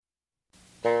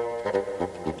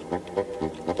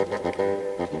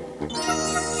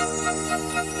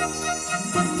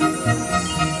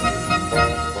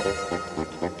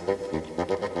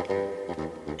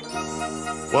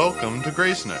Welcome to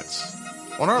Grace Notes.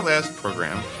 On our last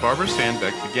program, Barbara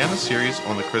Sandbek began a series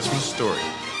on the Christmas story.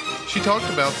 She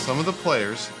talked about some of the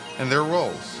players and their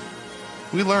roles.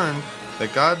 We learned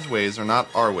that God's ways are not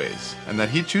our ways, and that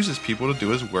He chooses people to do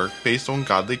His work based on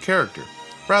godly character,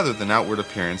 rather than outward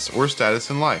appearance or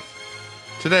status in life.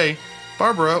 Today,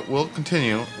 Barbara will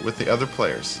continue with the other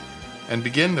players and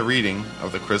begin the reading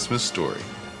of the Christmas story.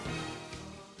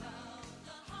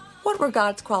 What were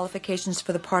God's qualifications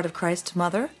for the part of Christ's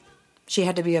mother? She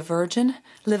had to be a virgin,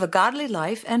 live a godly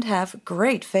life, and have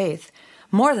great faith.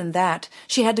 More than that,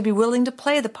 she had to be willing to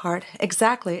play the part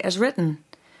exactly as written.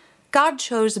 God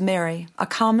chose Mary, a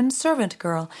common servant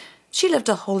girl. She lived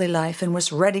a holy life and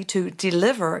was ready to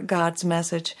deliver God's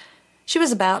message. She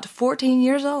was about 14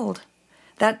 years old.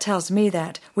 That tells me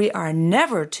that we are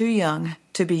never too young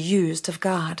to be used of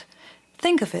God.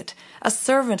 Think of it, a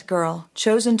servant girl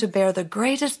chosen to bear the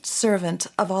greatest servant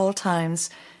of all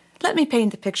times. Let me paint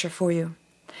the picture for you.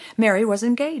 Mary was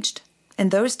engaged. In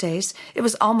those days, it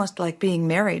was almost like being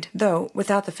married, though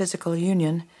without the physical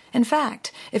union. In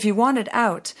fact, if you wanted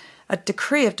out, a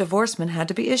decree of divorcement had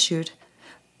to be issued.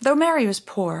 Though Mary was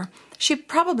poor, she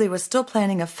probably was still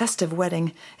planning a festive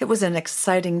wedding. It was an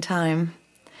exciting time.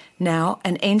 Now,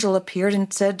 an angel appeared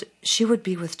and said she would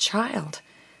be with child.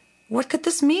 What could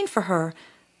this mean for her?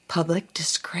 Public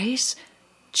disgrace?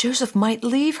 Joseph might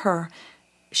leave her.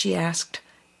 She asked,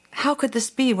 "How could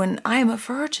this be when I am a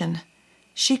virgin?"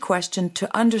 She questioned to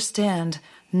understand,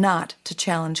 not to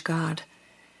challenge God.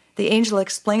 The angel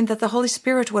explained that the Holy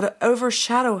Spirit would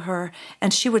overshadow her,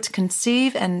 and she would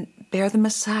conceive and bear the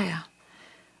Messiah.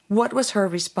 What was her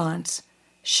response?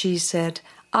 She said,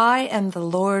 "I am the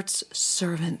Lord's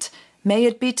servant. May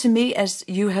it be to me as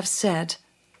you have said."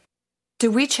 Do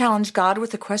we challenge God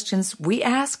with the questions we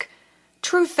ask?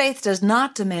 True faith does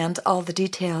not demand all the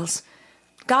details.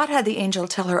 God had the angel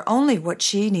tell her only what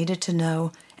she needed to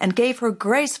know and gave her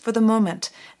grace for the moment.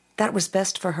 That was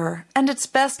best for her, and it's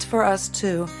best for us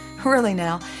too. Really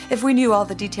now, if we knew all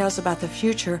the details about the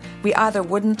future, we either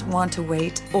wouldn't want to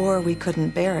wait or we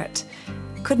couldn't bear it.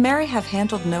 Could Mary have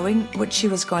handled knowing what she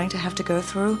was going to have to go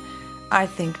through? I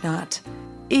think not.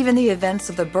 Even the events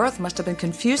of the birth must have been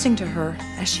confusing to her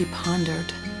as she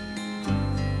pondered.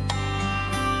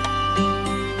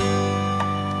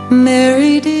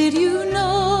 Mary, did you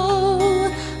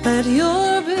know that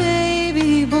your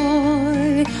baby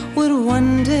boy would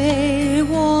one day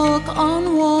walk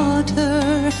on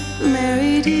water?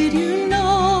 Mary, did you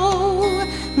know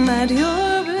that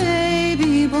your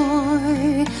baby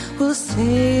boy will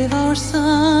save our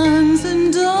sons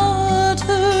and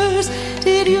daughters?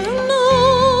 Did you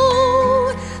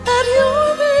know that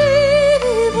your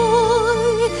baby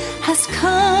boy has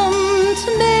come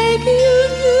to make you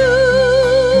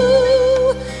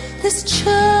new? This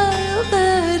child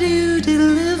that you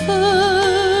delivered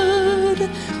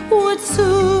would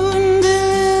soon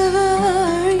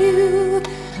deliver you.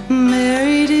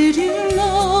 Mary, did you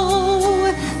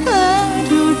know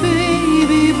that your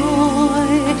baby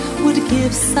boy would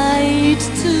give sight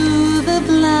to the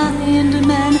blind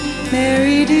man?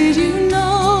 Mary, did you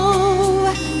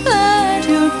know that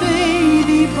your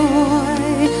baby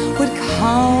boy would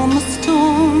calm a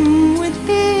storm with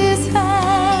his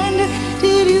hand?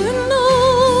 Did you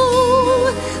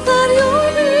know that your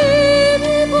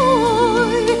baby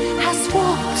boy has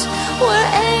walked where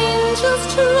angels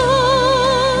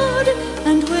trod?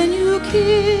 And when you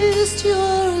kissed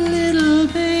your little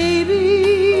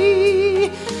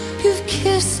baby, you've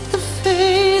kissed the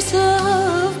face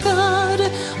of God.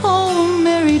 Oh,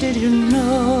 Mary, did you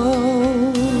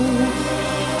know?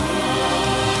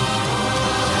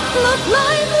 The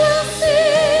blind will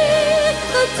see,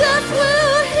 the deaf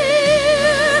will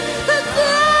hear, the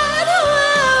dead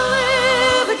will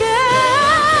live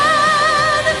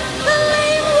again. The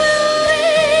lame will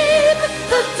leap,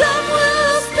 the dumb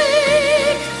will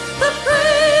speak, the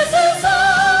praises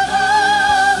of the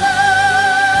Lord.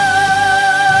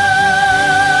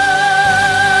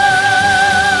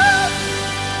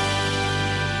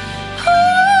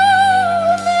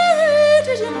 Oh, Mary,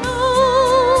 did you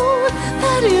know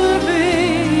that your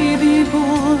baby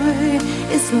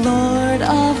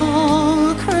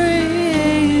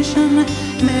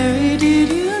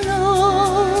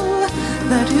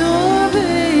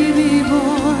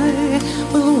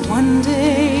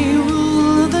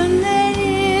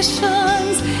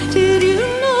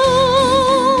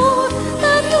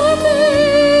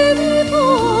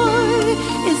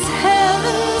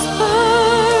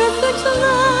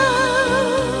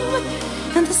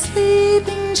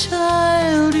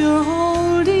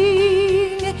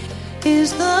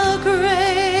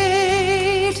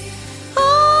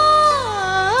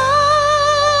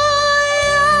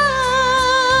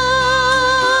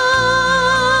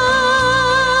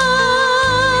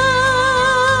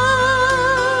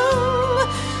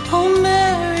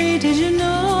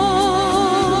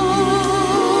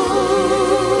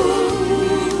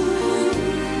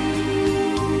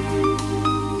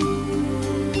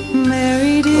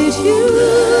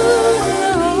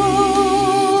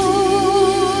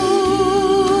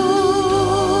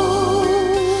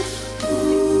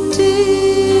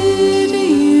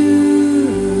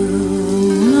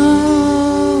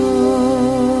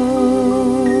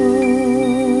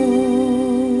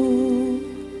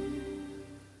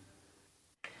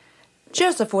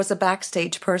Joseph was a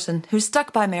backstage person who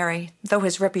stuck by Mary, though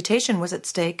his reputation was at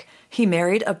stake. He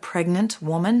married a pregnant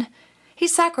woman. He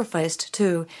sacrificed,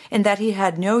 too, in that he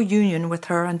had no union with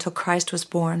her until Christ was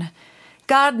born.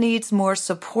 God needs more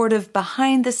supportive,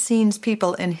 behind-the-scenes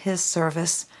people in his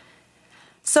service.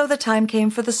 So the time came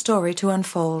for the story to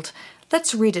unfold.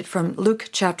 Let's read it from Luke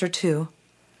chapter 2.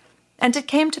 And it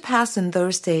came to pass in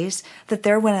those days that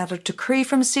there went out a decree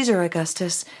from Caesar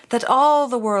Augustus that all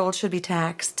the world should be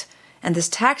taxed. And this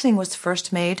taxing was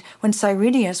first made when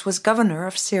Cyrenius was governor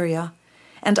of Syria.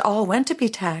 And all went to be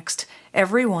taxed,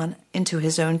 every one into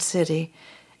his own city.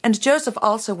 And Joseph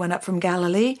also went up from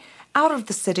Galilee, out of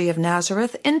the city of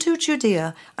Nazareth, into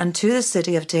Judea, unto the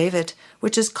city of David,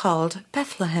 which is called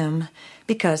Bethlehem,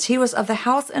 because he was of the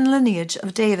house and lineage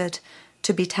of David,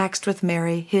 to be taxed with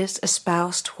Mary, his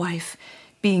espoused wife,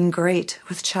 being great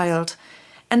with child.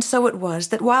 And so it was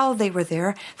that while they were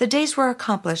there, the days were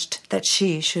accomplished that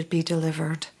she should be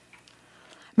delivered.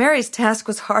 Mary's task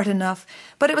was hard enough,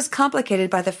 but it was complicated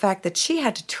by the fact that she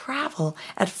had to travel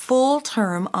at full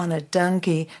term on a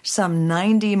donkey some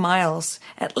 90 miles,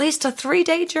 at least a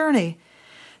 3-day journey.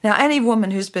 Now, any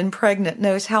woman who's been pregnant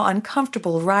knows how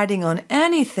uncomfortable riding on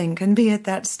anything can be at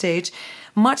that stage,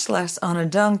 much less on a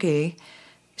donkey.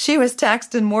 She was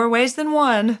taxed in more ways than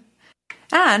one.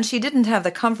 And she didn't have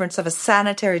the comforts of a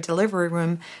sanitary delivery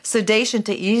room, sedation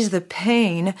to ease the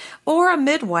pain, or a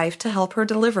midwife to help her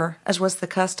deliver, as was the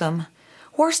custom.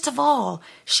 Worst of all,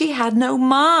 she had no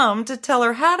mom to tell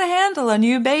her how to handle a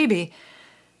new baby.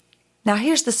 Now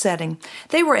here's the setting.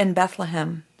 They were in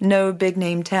Bethlehem, no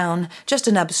big-name town, just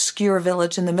an obscure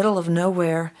village in the middle of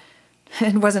nowhere.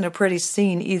 It wasn't a pretty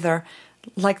scene either,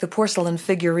 like the porcelain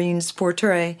figurines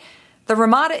portray. The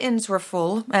Ramada Inns were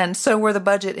full, and so were the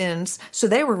budget inns, so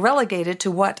they were relegated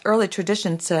to what early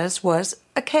tradition says was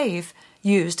a cave,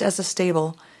 used as a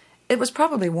stable. It was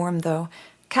probably warm, though.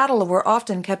 Cattle were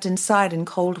often kept inside in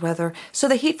cold weather, so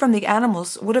the heat from the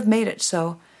animals would have made it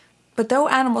so. But though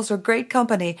animals are great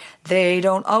company, they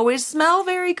don't always smell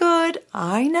very good.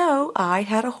 I know, I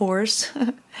had a horse.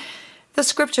 The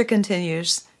scripture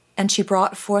continues, "And she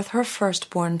brought forth her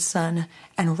firstborn son,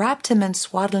 and wrapped him in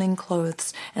swaddling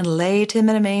clothes, and laid him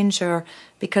in a manger,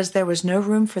 because there was no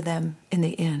room for them in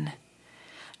the inn."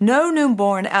 No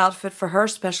newborn outfit for her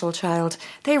special child.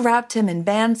 They wrapped him in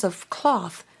bands of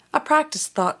cloth, a practice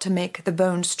thought to make the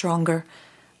bones stronger.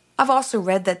 I've also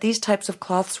read that these types of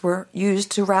cloths were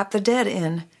used to wrap the dead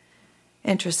in.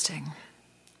 Interesting.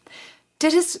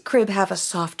 Did his crib have a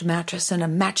soft mattress and a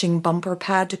matching bumper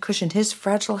pad to cushion his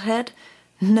fragile head?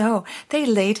 No, they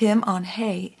laid him on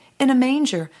hay in a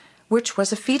manger, which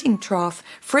was a feeding trough,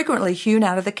 frequently hewn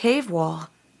out of the cave wall.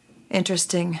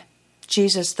 Interesting.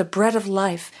 Jesus, the bread of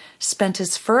life, spent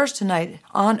his first night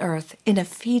on earth in a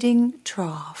feeding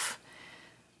trough.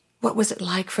 What was it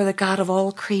like for the God of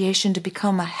all creation to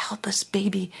become a helpless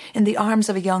baby in the arms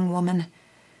of a young woman?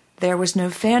 There was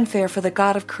no fanfare for the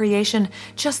God of creation,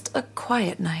 just a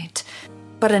quiet night,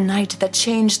 but a night that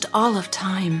changed all of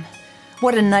time.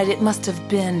 What a night it must have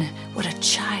been. What a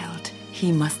child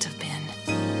he must have been.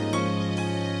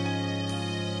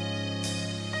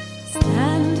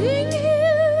 Standing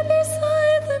here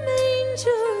beside the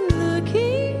manger,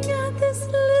 looking at this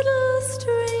little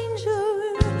stranger,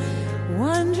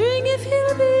 wondering if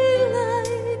he'll be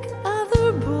like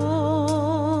other boys.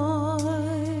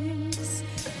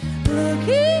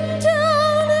 Looking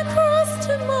down across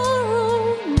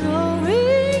tomorrow,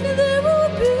 knowing there will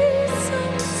be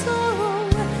some sorrow,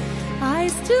 I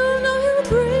still know he'll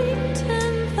bring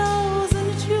 10,000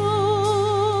 joys.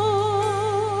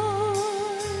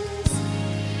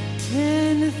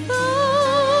 10,000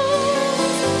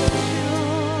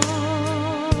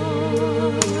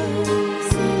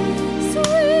 joys.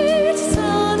 Sweet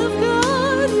Son of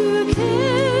God, you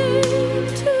came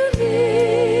to me,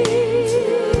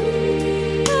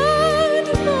 and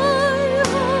my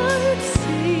heart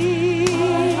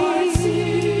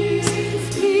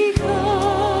sings,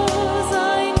 because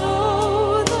I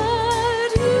know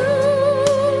that you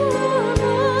are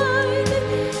mine.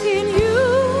 In you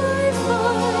I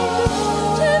find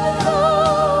 10,000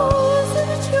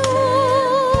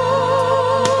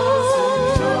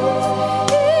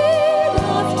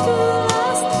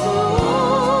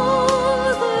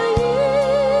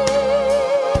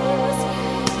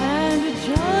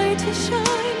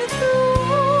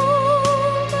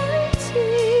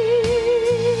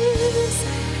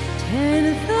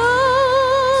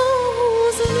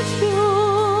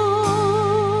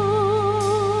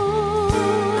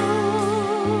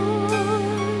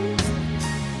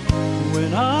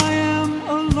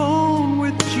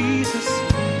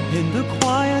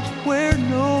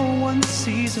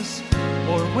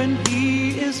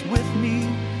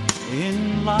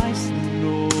 life's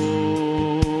noise.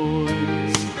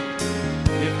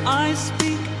 If I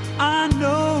speak, I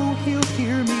know he'll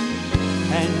hear me,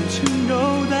 and to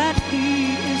know that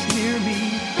he is near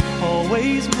me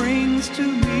always brings to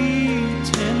me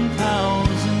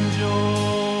 10,000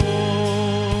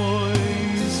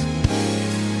 joys.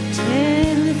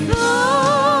 10,000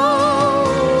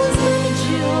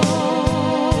 joys.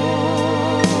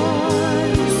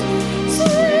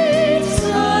 Sweet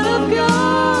Son of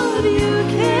God, you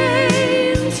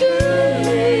came to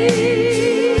me,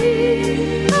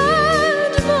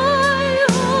 and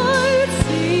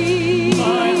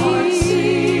my heart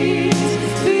sings.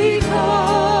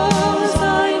 Because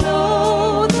I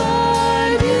know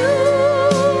that you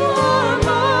are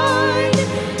mine.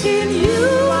 In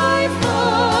you I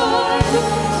find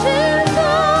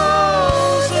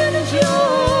 10,000 joys,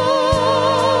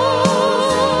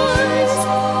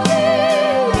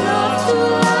 enough to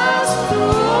last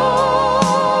through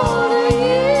all the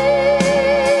years,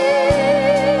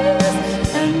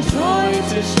 and joy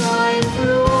to shine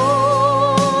through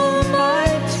all my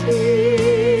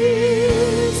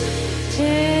tears.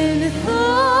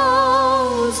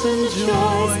 10,000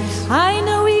 joys. I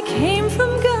know he came from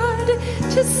God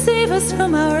to save us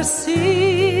from our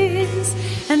sins,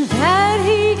 and that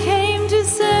he came to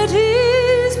set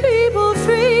his people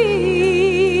free.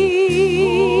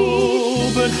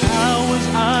 Oh, but how was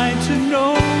I to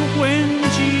know when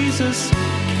Jesus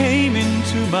came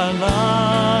into my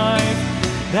life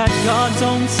that God's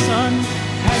own Son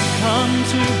had come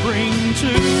to bring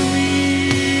to me?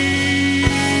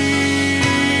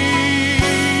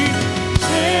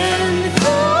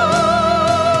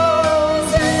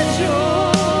 10,000 joys.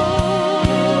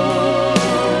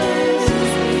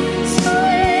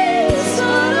 Sweet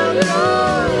Son of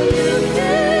God, you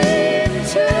came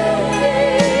to me,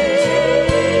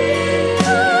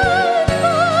 and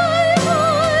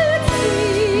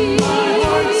my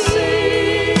heart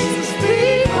sings.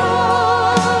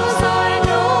 Because I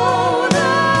know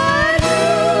that you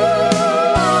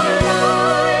are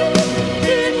mine.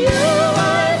 In you I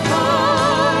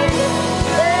find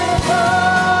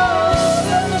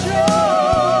 10,000 joys,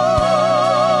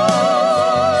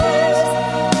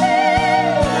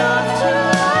 enough to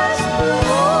last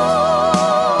through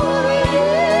all the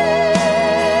years,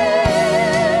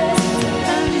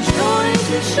 and joy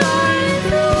to shine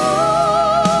through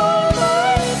all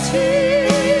my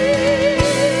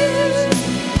tears.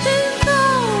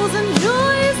 10,000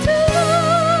 joys to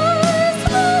last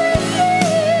my years.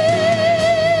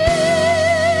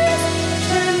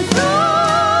 10,000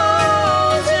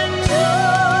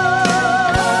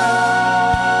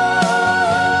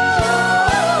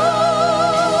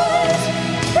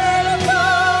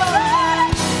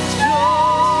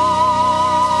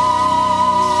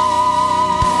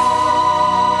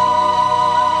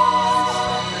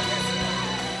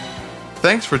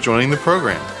 Thanks for joining the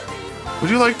program. Would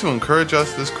you like to encourage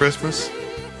us this Christmas?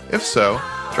 If so,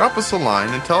 drop us a line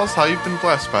and tell us how you've been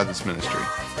blessed by this ministry.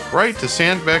 Write to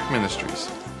Sandbek Ministries,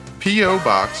 P.O.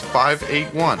 Box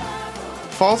 581,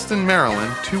 Falston,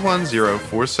 Maryland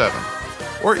 21047,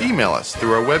 or email us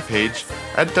through our webpage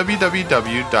at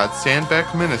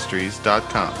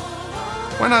www.sandbekministries.com.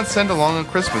 Why not send along a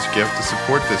Christmas gift to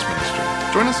support this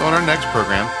ministry? Join us on our next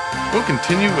program. We'll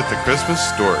continue with the Christmas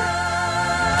story.